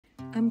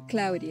I'm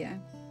Claudia,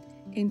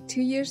 and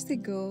 2 years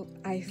ago,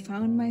 I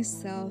found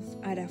myself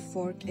at a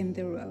fork in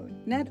the road,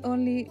 not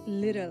only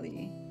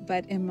literally,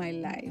 but in my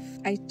life.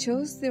 I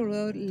chose the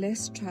road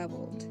less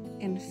traveled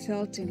and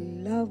felt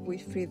in love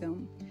with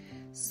freedom,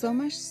 so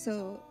much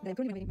so that I'm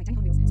currently my tiny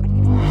on wheels, so I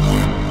can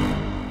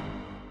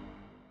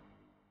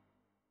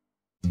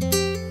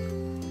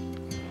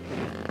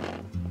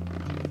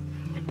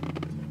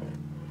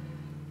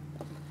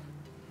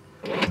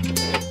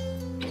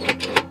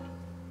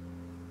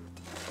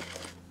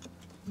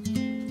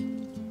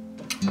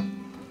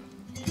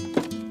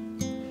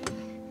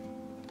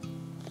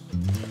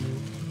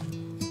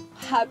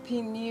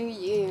Happy New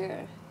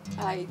Year!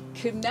 I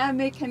could not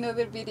make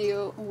another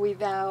video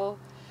without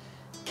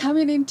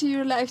coming into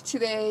your life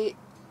today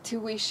to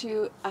wish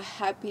you a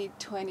happy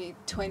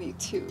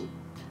 2022.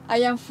 I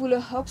am full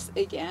of hopes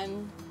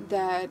again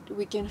that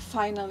we can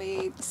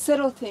finally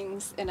settle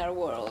things in our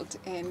world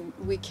and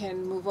we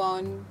can move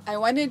on. I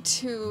wanted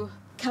to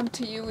come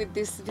to you with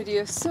this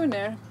video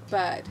sooner,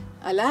 but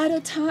a lot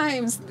of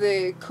times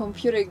the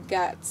computer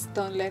gods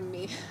don't let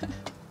me.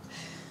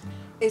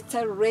 It's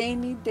a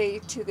rainy day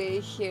today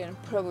here in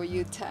Provo,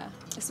 Utah.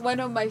 It's one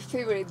of my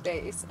favorite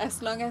days,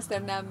 as long as there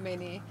are not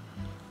many.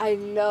 I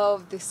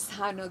love the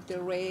sound of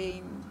the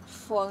rain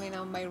falling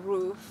on my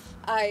roof.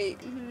 I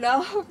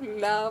love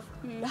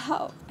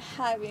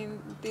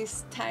having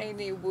this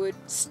tiny wood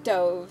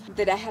stove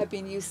that I have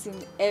been using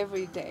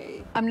every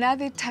day. I'm not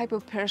the type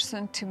of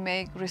person to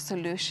make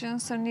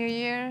resolutions on New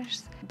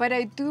Year's, but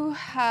I do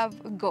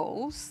have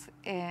goals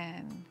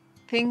and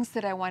things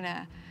that I want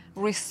to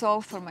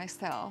resolve for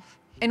myself.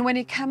 And when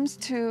it comes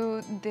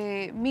to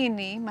the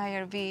Mini, my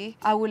RV,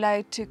 I would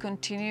like to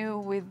continue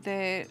with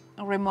the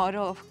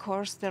remodel, of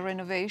course, the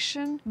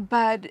renovation.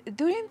 But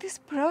during this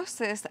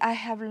process, I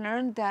have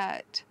learned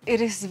that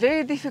it is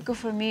very difficult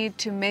for me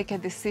to make a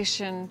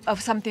decision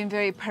of something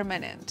very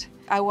permanent.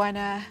 I want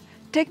to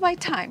take my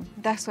time.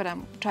 That's what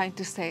I'm trying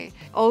to say.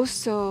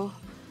 Also,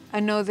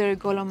 another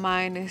goal of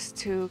mine is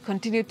to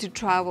continue to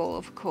travel,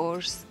 of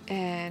course,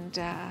 and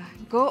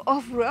go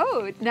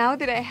off-road. Now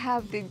that I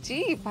have the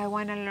Jeep, I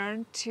want to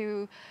learn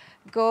to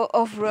go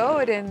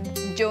off-road and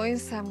join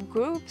some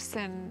groups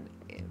and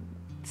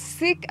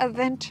seek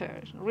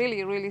adventure,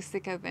 really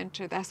seek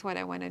adventure. That's what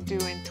I want to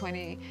do in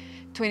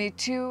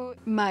 2022.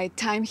 My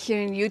time here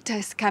in Utah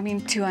is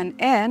coming to an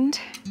end.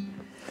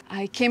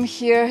 I came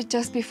here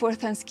just before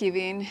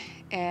Thanksgiving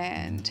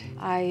and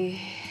I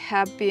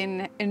have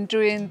been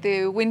enduring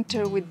the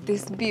winter with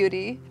this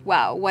beauty.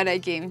 Wow, what a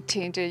game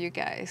changer, you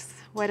guys.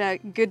 What a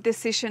good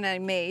decision I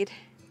made.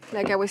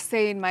 Like I was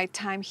saying, my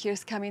time here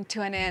is coming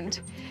to an end.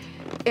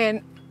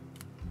 And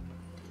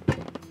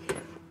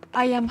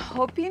I am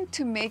hoping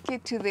to make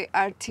it to the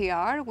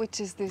RTR, which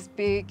is this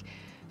big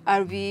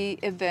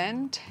RV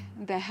event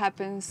that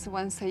happens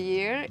once a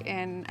year.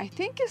 And I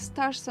think it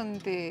starts on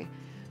the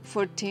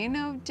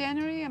 14th of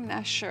January, I'm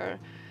not sure.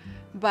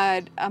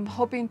 But I'm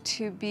hoping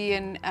to be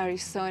in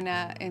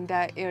Arizona in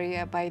that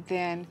area by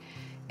then.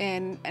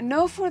 And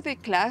not for the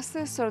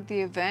classes or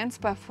the events,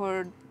 but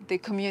for the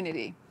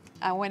community.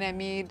 I want to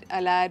meet a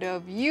lot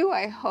of you,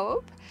 I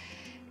hope,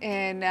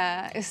 and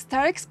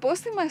start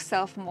exposing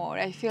myself more.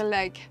 I feel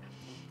like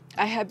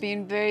I have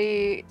been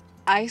very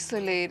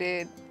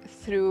isolated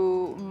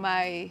through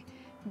my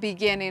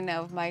beginning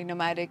of my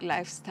nomadic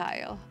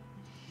lifestyle.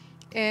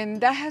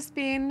 And that has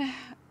been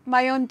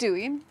my own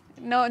doing.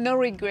 No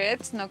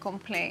regrets, no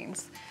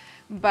complaints.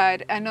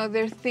 But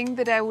another thing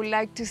that I would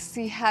like to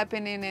see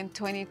happening in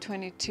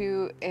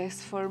 2022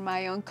 is for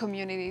my own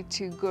community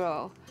to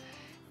grow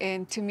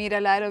and to meet a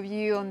lot of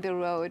you on the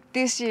road.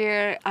 This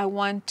year, I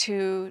want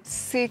to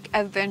seek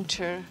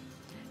adventure,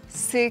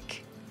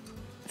 seek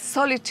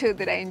solitude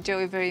that I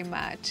enjoy very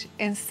much,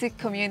 and seek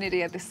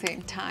community at the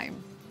same time.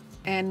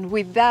 And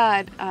with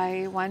that,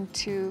 I want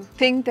to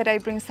think that I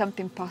bring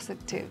something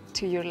positive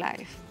to your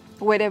life,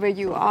 wherever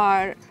you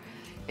are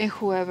and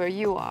whoever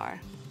you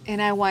are.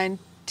 And I want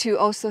to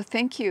also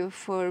thank you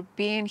for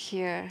being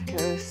here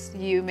because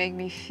you make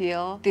me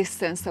feel this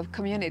sense of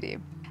community.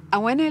 I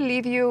want to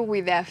leave you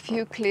with a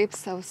few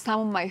clips of some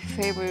of my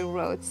favorite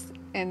roads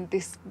in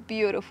this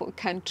beautiful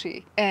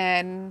country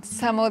and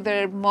some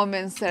other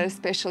moments that are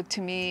special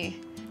to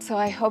me. So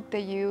I hope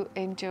that you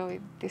enjoy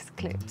these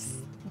clips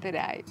that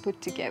I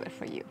put together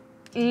for you.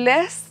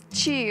 Let's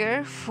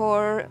cheer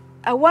for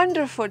a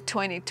wonderful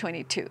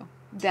 2022.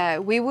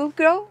 That we will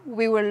grow,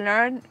 we will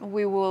learn,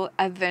 we will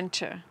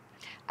adventure.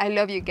 I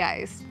love you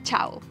guys.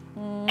 Ciao.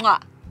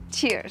 Mwah.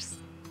 Cheers.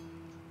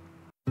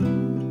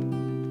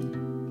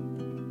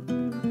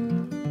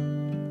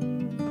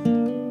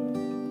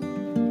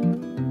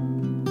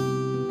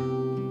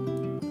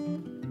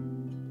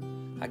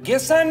 I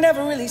guess I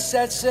never really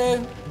said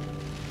so.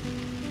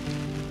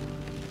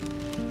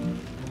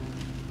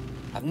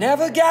 I've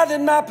never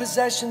gathered my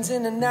possessions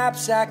in a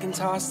knapsack and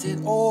tossed it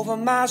over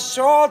my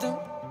shoulder.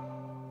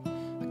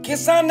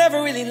 Guess I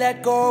never really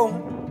let go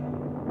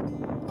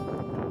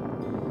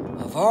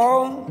of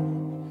all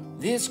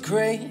this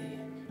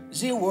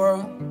crazy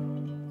world.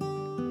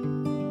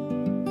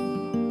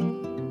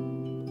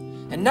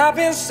 and I've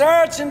been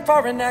searching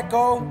for an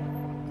echo,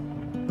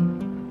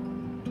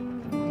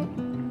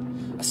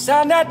 a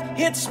sound that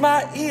hits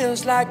my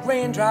ears like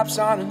raindrops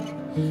on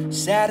a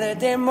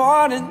Saturday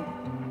morning.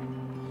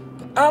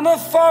 But I'm a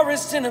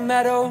forest in a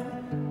meadow,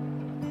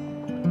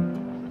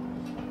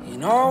 you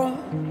know,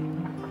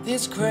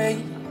 this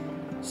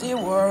crazy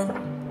world.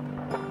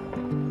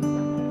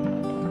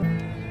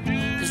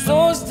 'Cause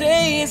those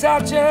days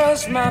are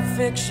just my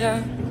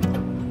fiction,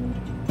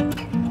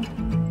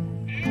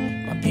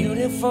 my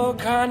beautiful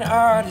kind of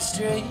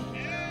artistry.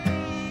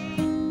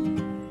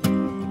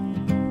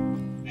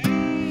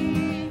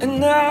 And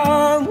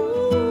now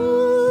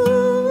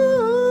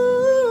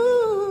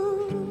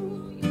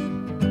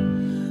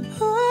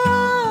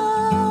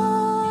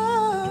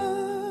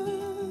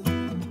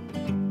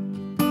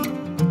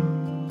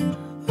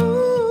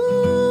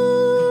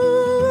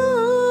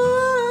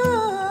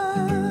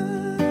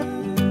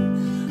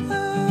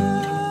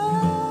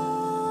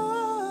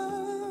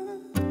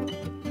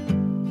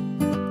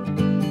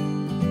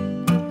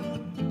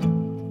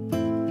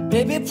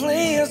baby,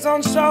 please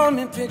don't show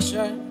me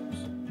pictures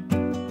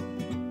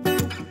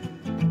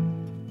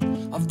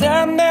of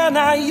that man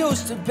I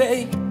used to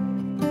be,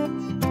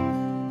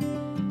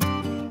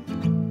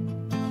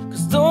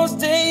 'cause those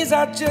days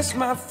are just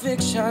my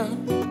fiction,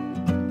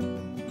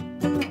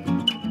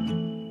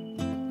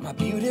 my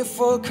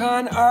beautiful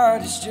kind of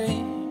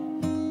artistry.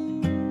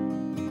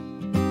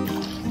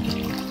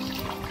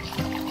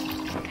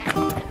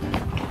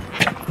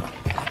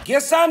 I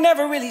guess I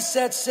never really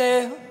set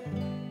sail,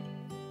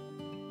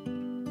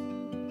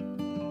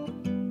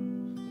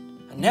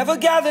 never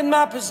gathered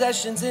my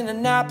possessions in a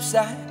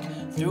knapsack,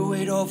 threw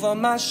it over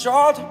my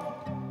shoulder.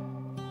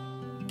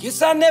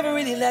 Guess I never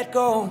really let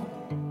go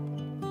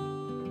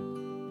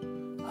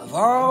of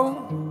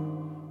all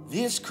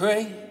this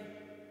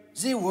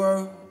crazy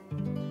world.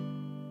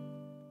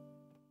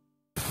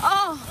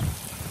 Oh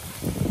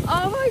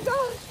my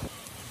gosh!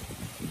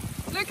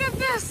 Look at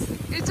this!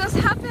 It just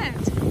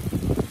happened!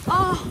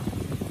 Oh,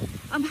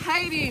 I'm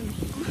hiding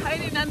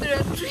under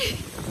a tree.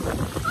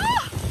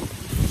 Oh!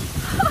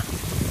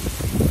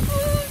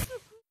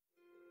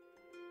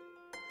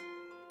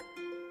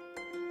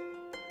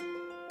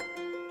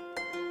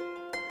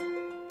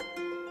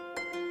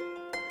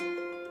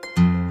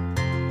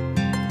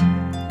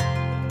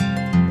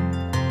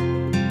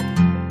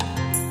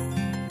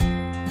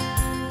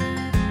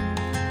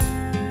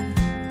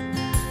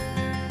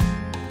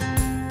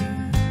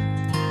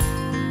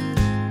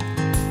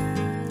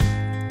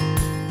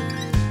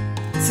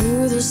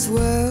 Through this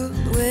world,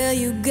 will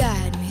you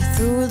guide me?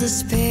 Through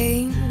this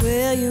pain,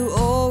 will you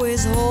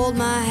always hold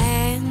my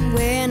hand?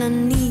 When I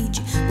need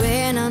you,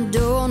 when I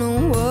don't know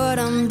what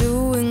I'm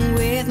doing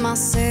with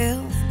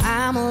myself,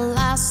 I'm a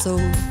lost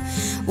soul,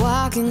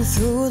 walking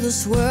through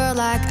this world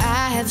like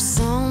I have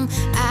some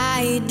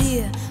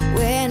idea.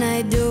 When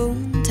I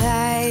don't,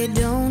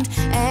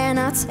 and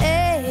I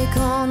take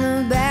on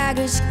the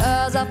baggage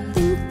 'cause I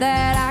think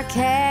that I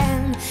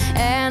can,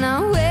 and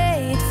I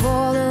wait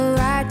for the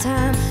right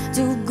time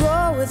to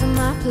go with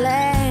my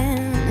plan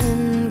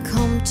and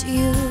come to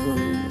you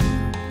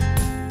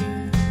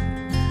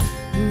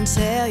and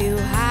tell you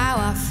how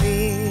I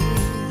feel.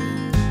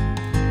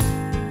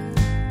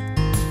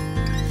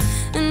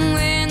 And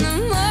when the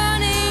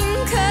morning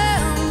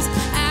comes,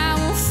 I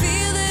will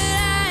feel that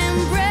I am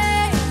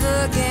brave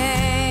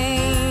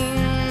again.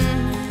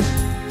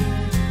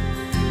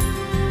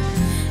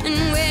 And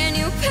when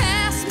you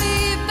pass me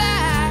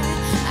by,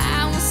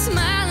 I will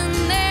smile and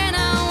then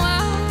I'll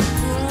walk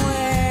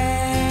away.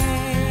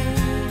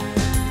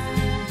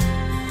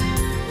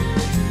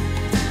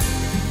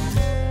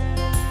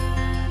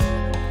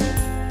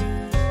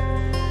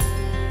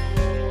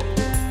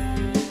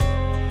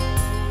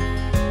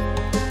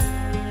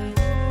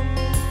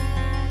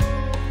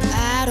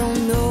 I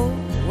don't know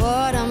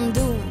what I'm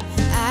doing,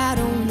 I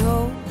don't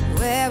know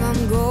where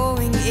I'm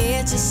going.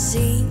 It just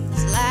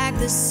seems like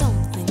there's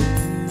something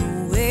in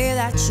the way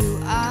that you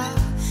are.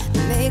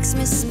 It makes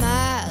me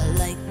smile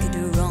like a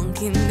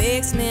drunk, it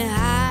makes me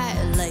high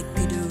like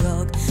a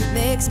drug,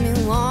 makes me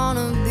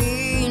wanna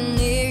be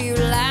near you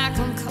like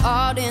I'm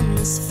caught in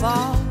this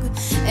fog.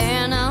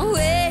 And I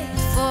wait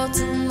for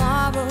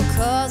tomorrow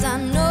 'cause I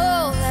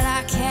know that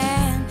I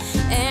can,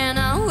 and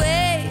I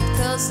wait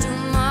 'cause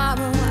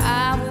tomorrow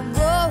I will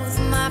go with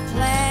my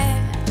plan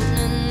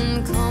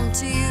and come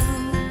to you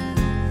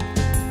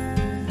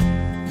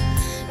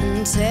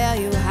and tell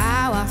you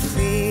how I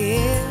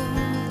feel.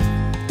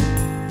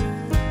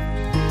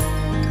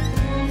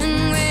 And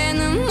when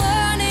the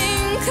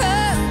morning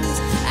comes,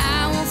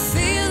 I will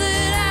feel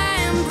that I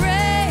am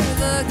brave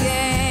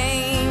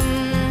again.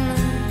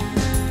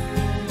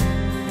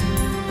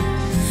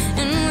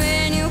 And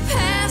when you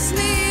pass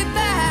me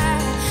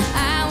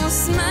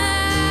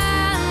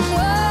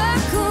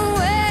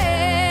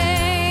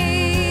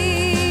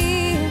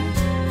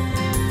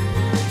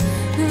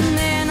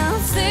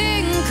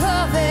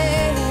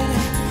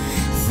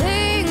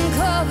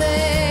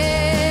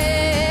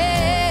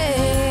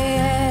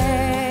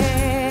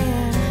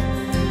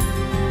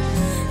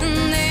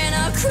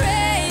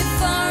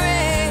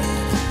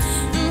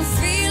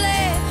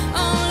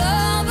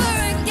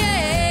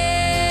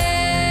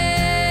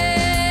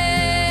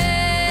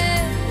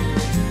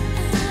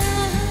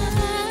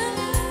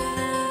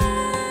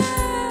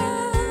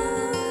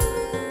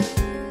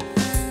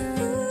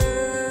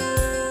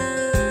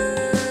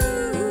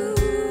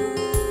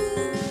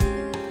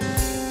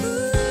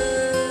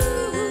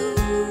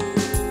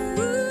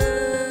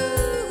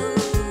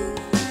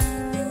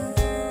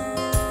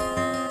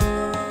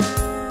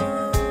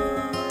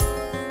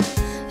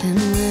And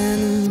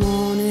when the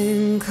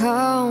morning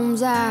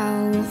comes,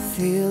 I will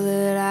feel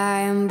that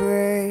I am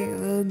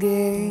brave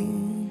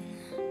again.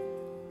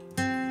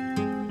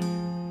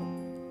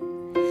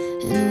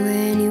 And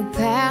when you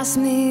pass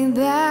me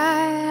by,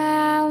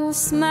 I will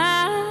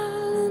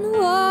smile and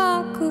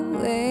walk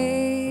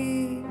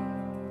away.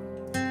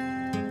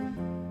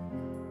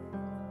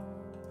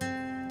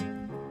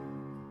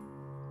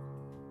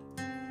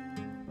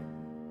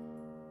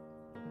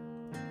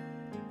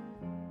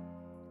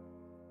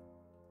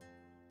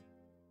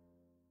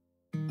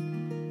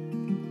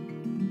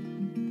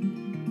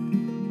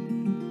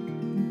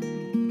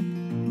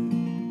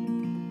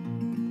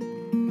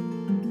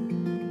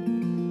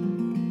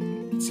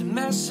 It's a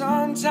mess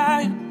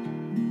sometimes,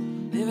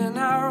 living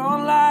our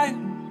own life.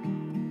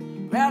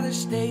 Rather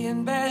stay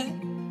in bed,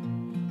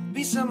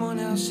 be someone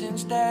else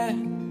instead.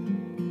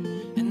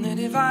 And the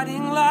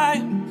dividing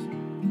lines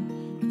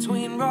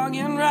between wrong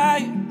and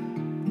right,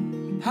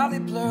 how they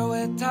blur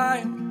with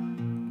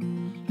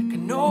time, like a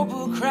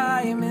noble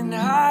crime and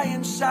high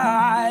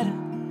inside.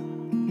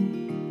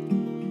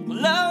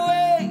 Well, I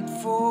wait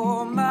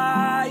for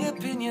my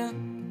opinion,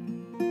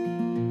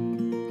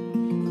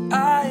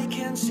 I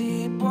can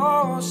see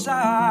both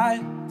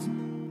sides.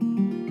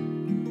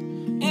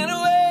 In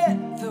a way,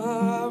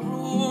 the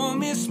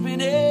room is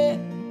spinning,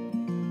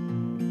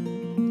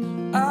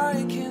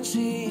 I can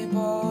see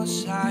both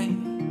sides.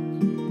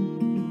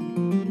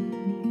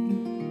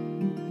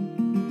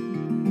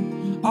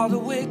 All the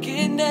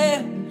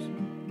wickedness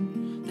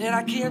that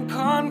I can't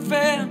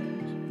confess,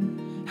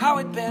 how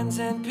it bends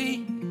and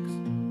peaks,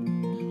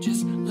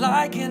 just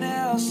like an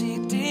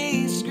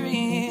LCD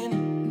screen.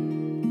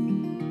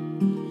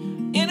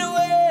 In a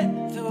way,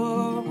 the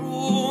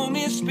room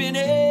is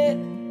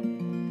spinning,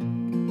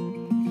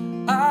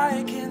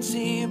 I can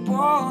see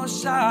both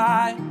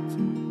sides.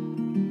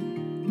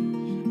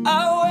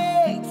 I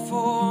wait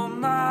for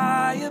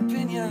my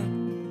opinion,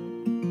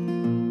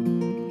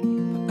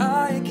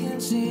 I can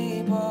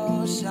see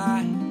both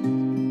sides.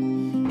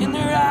 In the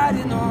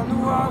writing on the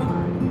wall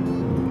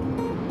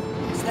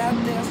is that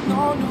there's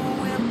no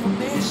new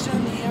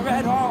information here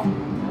at all.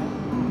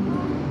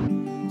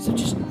 So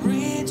just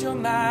read your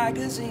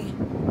magazine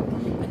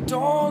and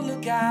don't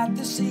look at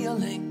the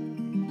ceiling.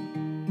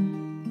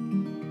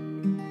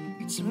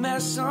 It's a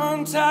mess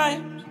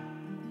sometimes,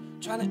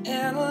 trying to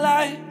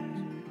analyze,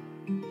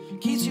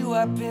 keeps you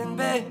up in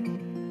bed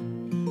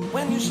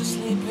when you should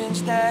sleep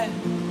instead.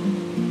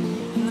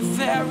 And the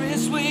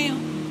Ferris wheel,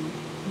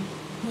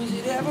 was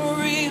it ever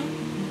real?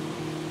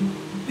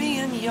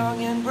 Being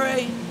young and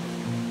brave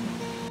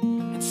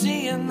and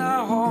seeing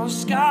the whole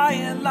sky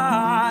in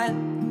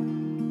line.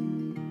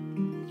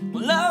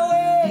 Well, I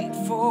wait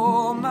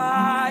for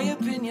my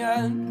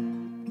opinion,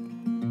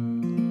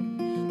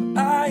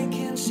 I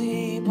can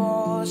see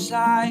both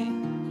sides.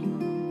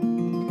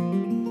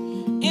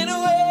 In a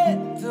way,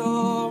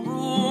 the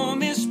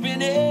room is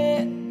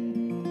spinning,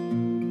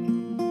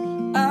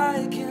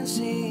 I can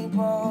see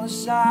both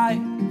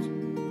sides.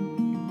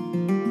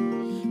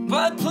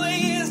 But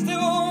please do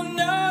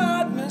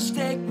not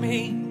mistake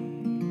me,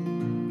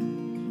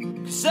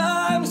 'cause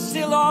I'm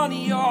still on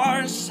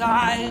your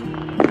side.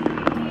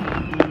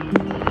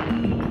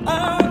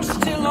 I'm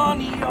still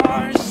on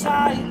your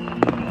side.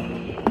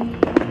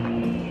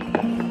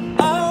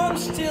 I'm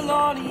still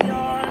on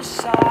your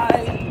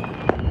side.